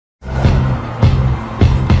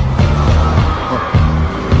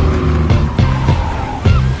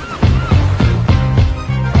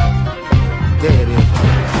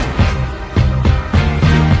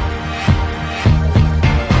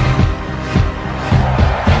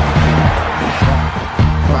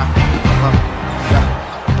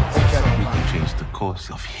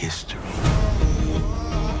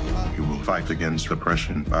against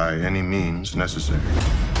oppression by any means necessary.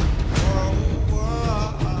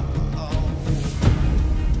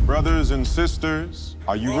 Brothers and sisters,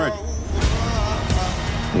 are you ready?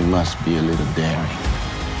 We must be a little daring.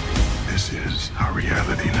 This is our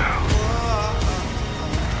reality now.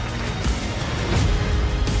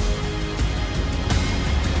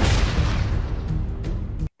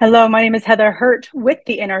 Hello, my name is Heather Hurt with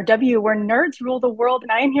the NRW, where nerds rule the world,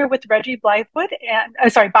 and I am here with Reggie Bythewood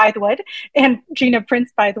and Gina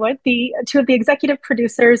Prince-Bythewood, the two of the executive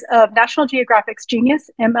producers of National Geographic's Genius,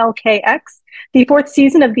 MLK, the fourth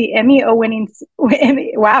season of the Emmy Award-winning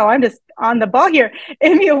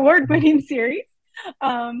series.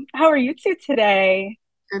 How are you two today?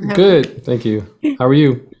 Good, thank you. How are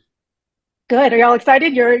you? Good. Are y'all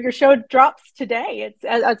excited? Your show drops today. It's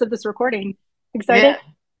as of this recording. Excited? Yeah.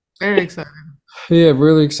 Very excited. Yeah,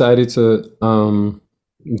 really excited to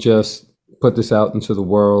just put this out into the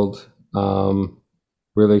world.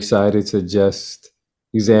 Really excited to just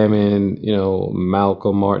examine,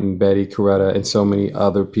 Malcolm, Martin, Betty, Coretta, and so many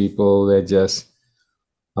other people that just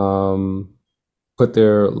put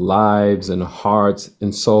their lives and hearts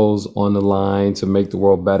and souls on the line to make the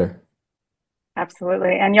world better.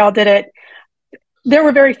 Absolutely. And y'all did it. There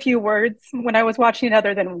were very few words when I was watching it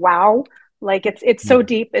other than wow. Like it's so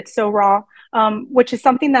deep, it's so raw, which is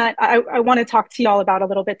something that I want to talk to y'all about a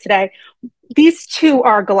little bit today. These two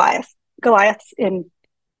are Goliaths in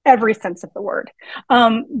every sense of the word.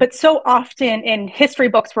 But so often in history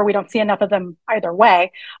books where we don't see enough of them either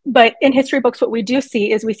way, but in history books, what we do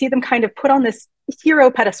see is we see them kind of put on this hero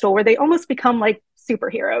pedestal where they almost become like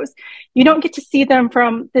superheroes. You don't get to see them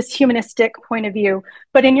from this humanistic point of view,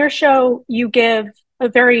 but in your show, you give a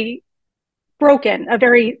very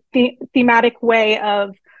thematic way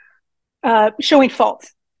of showing fault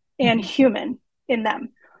and human in them.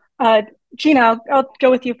 Gina, I'll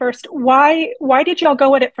go with you first. Why did y'all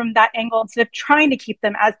go at it from that angle instead of trying to keep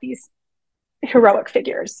them as these heroic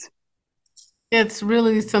figures? It's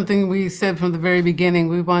really something we said from the very beginning.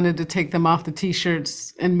 We wanted to take them off the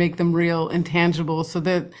t-shirts and make them real and tangible so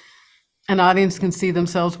that an audience can see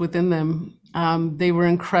themselves within them. They were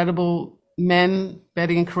incredible men.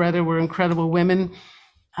 Betty and Coretta were incredible women,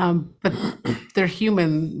 but they're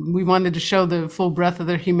human. We wanted to show the full breadth of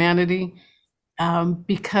their humanity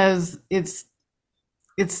because it's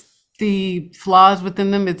the flaws within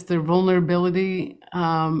them, it's their vulnerability,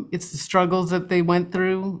 it's the struggles that they went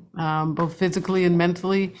through, both physically and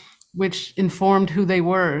mentally, which informed who they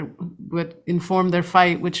were, what informed their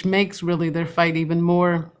fight, which makes really their fight even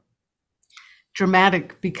more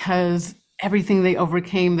dramatic because everything they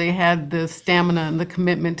overcame, they had the stamina and the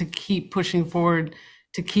commitment to keep pushing forward,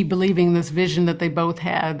 to keep believing this vision that they both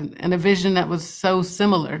had, and a vision that was so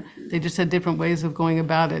similar. They just had different ways of going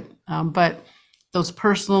about it. But those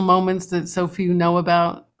personal moments that so few know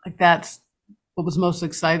about, like that's what was most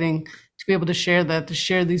exciting, to be able to share that, to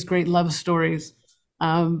share these great love stories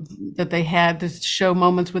that they had, to show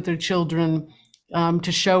moments with their children,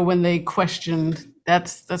 to show when they questioned.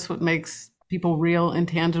 That's what makes people real and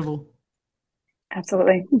tangible.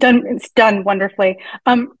 Absolutely. It's done wonderfully.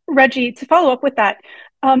 Reggie, to follow up with that,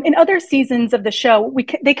 in other seasons of the show,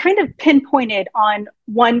 they kind of pinpointed on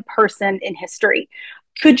one person in history.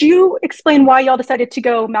 Could you explain why y'all decided to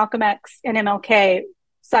go Malcolm X and MLK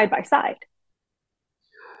side by side?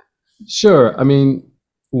 Sure. I mean,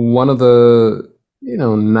 one of the,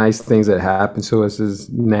 nice things that happened to us is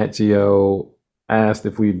Nat Geo asked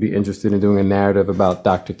if we'd be interested in doing a narrative about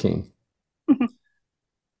Dr. King.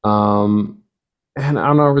 And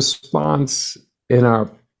our response in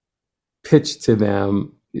our pitch to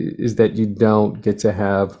them is that you don't get to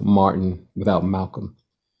have Martin without Malcolm.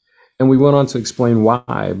 And we went on to explain why,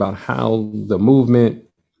 about how the movement,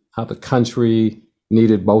 how the country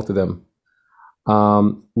needed both of them.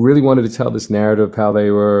 Really wanted to tell this narrative, how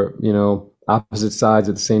they were, opposite sides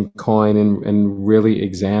of the same coin, and really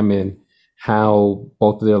examine how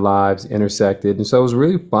both of their lives intersected. And so it was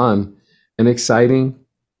really fun and exciting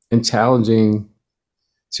and challenging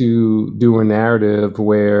to do a narrative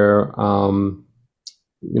where,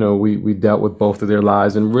 we dealt with both of their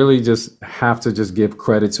lives, and really just have to just give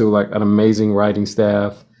credit to like an amazing writing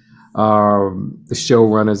staff, the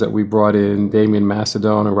showrunners that we brought in, Damian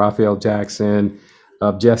Macedon and Raphael Jackson,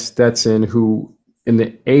 Jeff Stetson, who in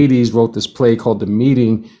the 80s wrote this play called The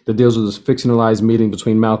Meeting that deals with this fictionalized meeting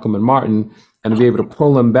between Malcolm and Martin, and to be able to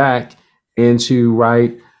pull them back and to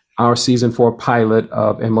write our season 4 pilot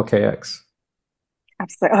of MLKX.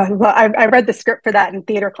 Absolutely. Well, I read the script for that in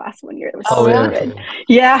theater class one year. It was so good.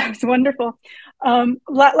 Yeah, it was wonderful.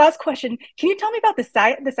 Last question. Can you tell me about the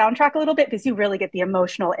soundtrack a little bit? Because you really get the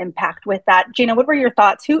emotional impact with that. Gina, what were your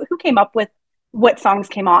thoughts? Who came up with what songs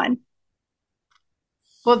came on?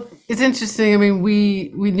 Well, it's interesting. I mean,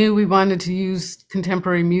 we knew we wanted to use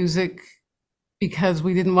contemporary music because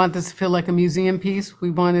we didn't want this to feel like a museum piece.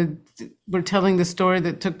 We're telling the story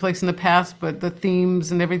that took place in the past, but the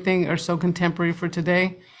themes and everything are so contemporary for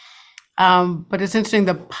today. But it's interesting,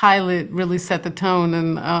 the pilot really set the tone,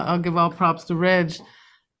 and I'll give all props to Reg.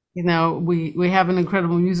 You know, we have an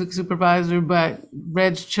incredible music supervisor, but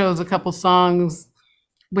Reg chose a couple songs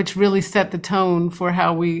which really set the tone for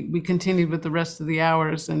how we continued with the rest of the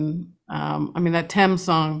hours. And I mean, that Thames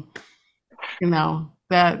song, you know,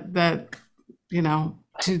 that you know,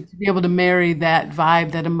 to be able to marry that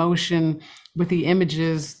vibe, that emotion with the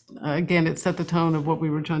images, again, it set the tone of what we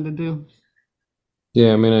were trying to do.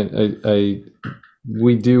 Yeah, I mean,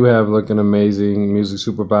 we do have like an amazing music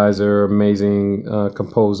supervisor, amazing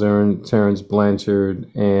composer, and Terrence Blanchard,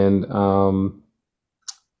 and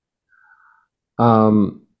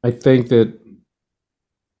I think that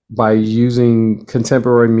by using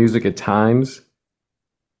contemporary music at times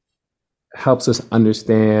helps us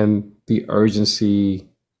understand the urgency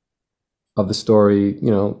of the story, you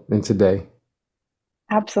know, in today.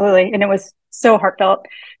 Absolutely. And it was so heartfelt.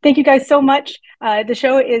 Thank you guys so much.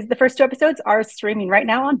 The first 2 episodes are streaming right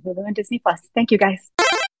now on Hulu and Disney Plus. Thank you guys.